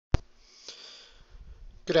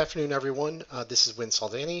Good afternoon, everyone. This is Win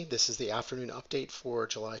Saldani. This is the afternoon update for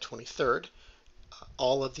July 23rd.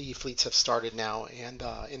 All of the fleets have started now, and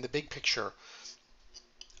in the big picture,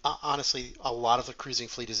 honestly, a lot of the cruising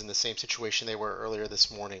fleet is in the same situation they were earlier this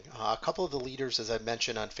morning. A couple of the leaders, as I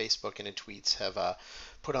mentioned on Facebook and in tweets, have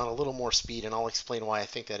put on a little more speed, and I'll explain why I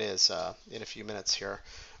think that is in a few minutes here.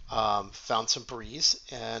 Found some breeze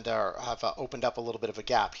and have opened up a little bit of a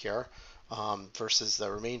gap here versus the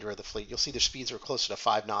remainder of the fleet. You'll see their speeds are closer to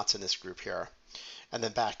 5 knots in this group here. And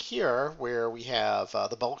then back here, where we have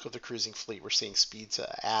the bulk of the cruising fleet, we're seeing speeds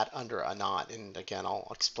at under a knot. And again, I'll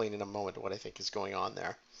explain in a moment what I think is going on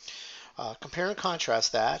there. Compare and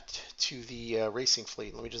contrast that to the racing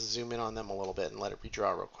fleet. Let me just zoom in on them a little bit and let it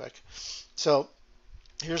redraw real quick. So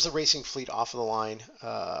here's the racing fleet off of the line.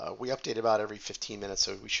 We update about every 15 minutes,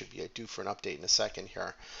 so we should be due for an update in a second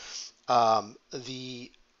here.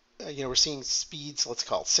 We're seeing speeds, let's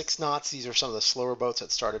call it 6 knots. These are some of the slower boats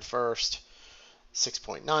that started first.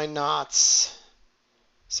 6.9 knots,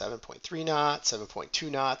 7.3 knots,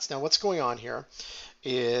 7.2 knots. Now what's going on here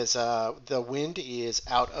is the wind is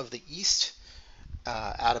out of the east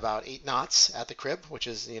at about 8 knots at the crib, which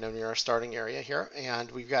is near our starting area here,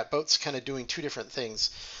 and we've got boats kind of doing two different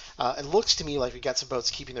things. It looks to me like we've got some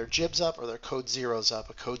boats keeping their jibs up or their code zeros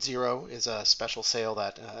up. A code zero is a special sail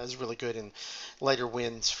that is really good in lighter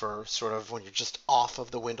winds for sort of when you're just off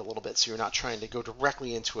of the wind a little bit, so you're not trying to go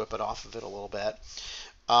directly into it, but off of it a little bit.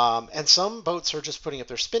 And some boats are just putting up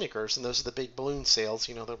their spinnakers, and those are the big balloon sails,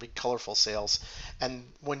 the big colorful sails. And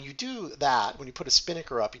when you do that, when you put a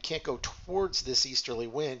spinnaker up, you can't go towards this easterly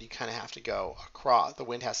wind. You kind of have to go across. The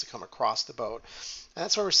wind has to come across the boat. And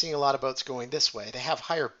that's why we're seeing a lot of boats going this way. They have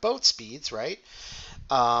higher boat speeds, right?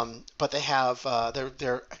 But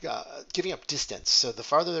they're giving up distance. So the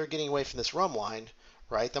farther they're getting away from this rum line,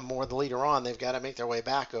 right, the more the later on they've got to make their way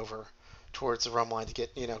back over towards the rum line to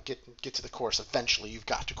get to the course. Eventually, you've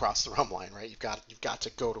got to cross the rum line, right? You've got to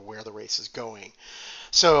go to where the race is going.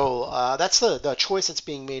 So that's the choice that's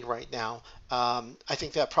being made right now. I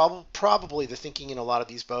think that probably the thinking in a lot of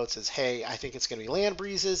these boats is, hey, I think it's going to be land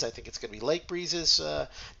breezes. I think it's going to be lake breezes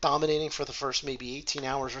dominating for the first maybe 18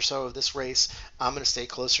 hours or so of this race. I'm going to stay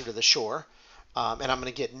closer to the shore, and I'm going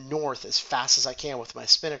to get north as fast as I can with my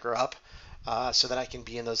spinnaker up, so that I can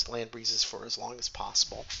be in those land breezes for as long as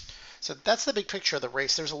possible. So that's the big picture of the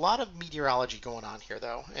race. There's a lot of meteorology going on here,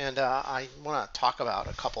 though, and I want to talk about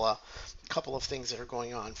a couple of things that are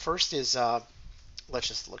going on. First is let's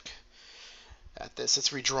just look at this. It's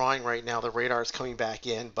redrawing right now. The radar is coming back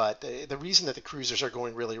in, but the reason that the cruisers are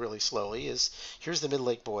going really, really slowly is here's the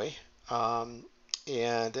Mid-Lake buoy.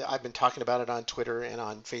 And I've been talking about it on Twitter and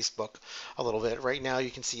on Facebook a little bit. Right now,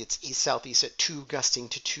 you can see it's east-southeast at 2, gusting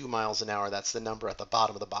to 2 miles an hour. That's the number at the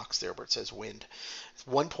bottom of the box there where it says wind.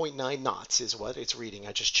 1.9 knots is what it's reading.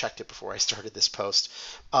 I just checked it before I started this post.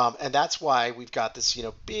 And that's why we've got this,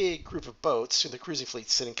 big group of boats in the cruising fleet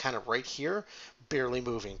sitting kind of right here, barely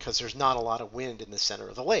moving, because there's not a lot of wind in the center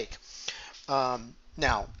of the lake.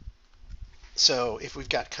 Now, so if we've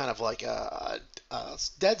got kind of like a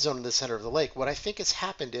dead zone in the center of the lake, what I think has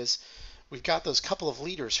happened is we've got those couple of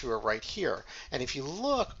leaders who are right here. And if you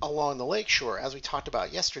look along the lake shore, as we talked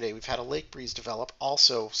about yesterday, we've had a lake breeze develop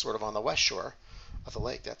also sort of on the west shore of the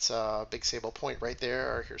lake. That's Big Sable Point right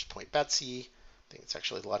there. Here's Point Betsy. I think it's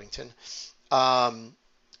actually Ludington.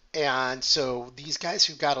 And so these guys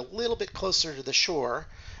who got a little bit closer to the shore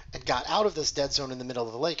and got out of this dead zone in the middle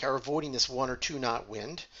of the lake are avoiding this 1 or 2 knot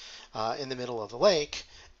wind in the middle of the lake.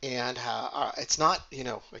 And it's not,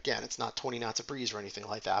 again, it's not 20 knots of breeze or anything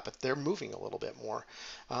like that, but they're moving a little bit more.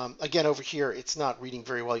 Again, over here, it's not reading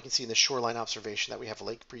very well. You can see in the shoreline observation that we have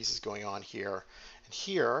lake breezes going on here and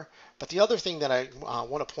here. But the other thing that I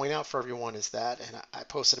want to point out for everyone is that, and I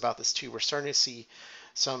posted about this too, we're starting to see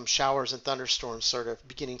some showers and thunderstorms sort of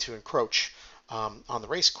beginning to encroach on the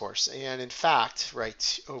race course. And in fact,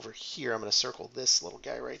 right over here, I'm going to circle this little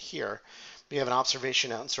guy right here. We have an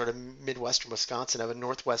observation out in sort of midwestern Wisconsin of a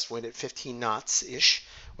northwest wind at 15 knots-ish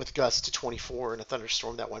with gusts to 24 and a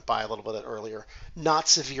thunderstorm that went by a little bit earlier. Not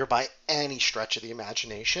severe by any stretch of the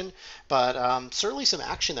imagination, but certainly some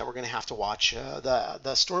action that we're going to have to watch.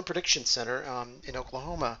 The Storm Prediction Center in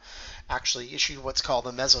Oklahoma actually issued what's called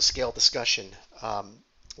a mesoscale discussion,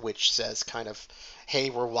 which says kind of, hey,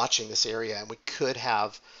 we're watching this area and we could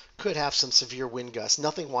have some severe wind gusts.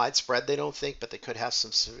 Nothing widespread, they don't think, but they could have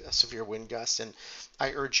some severe wind gusts. And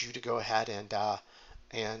I urge you to go ahead and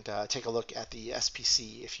take a look at the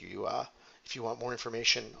SPC if you want more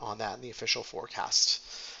information on that in the official forecast.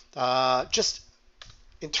 Just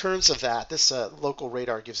in terms of that, this local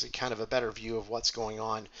radar gives you kind of a better view of what's going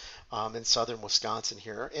on in southern Wisconsin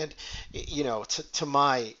here. And, to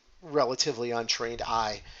my relatively untrained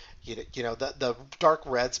eye, the dark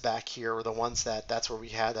reds back here were the ones that's where we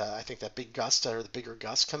had, I think, that big gust or the bigger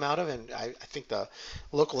gust come out of. And I think the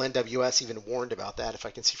local NWS even warned about that, if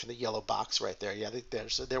I can see from the yellow box right there. Yeah,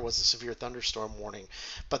 there was a severe thunderstorm warning.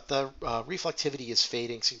 But the reflectivity is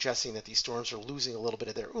fading, suggesting that these storms are losing a little bit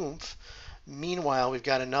of their oomph. Meanwhile, we've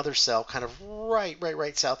got another cell kind of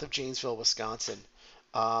right south of Janesville, Wisconsin,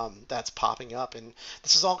 that's popping up. And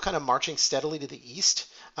this is all kind of marching steadily to the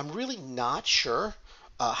east. I'm really not sure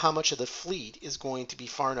how much of the fleet is going to be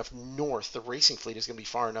far enough north. The racing fleet is going to be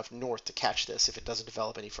far enough north to catch this if it doesn't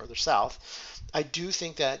develop any further south. I do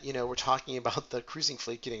think that, we're talking about the cruising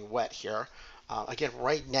fleet getting wet here. Again,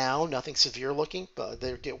 right now, nothing severe looking, but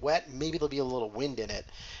they get wet. Maybe there'll be a little wind in it,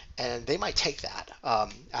 and they might take that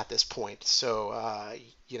at this point. So,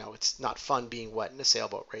 it's not fun being wet in a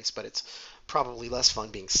sailboat race, but it's probably less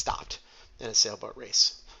fun being stopped in a sailboat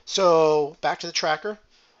race. So, back to the tracker.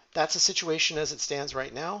 That's the situation as it stands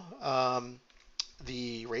right now.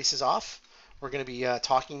 The race is off. We're going to be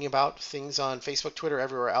talking about things on Facebook, Twitter,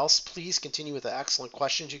 everywhere else. Please continue with the excellent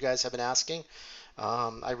questions you guys have been asking.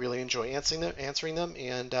 I really enjoy answering them,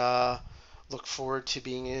 and look forward to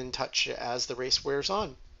being in touch as the race wears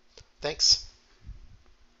on. Thanks.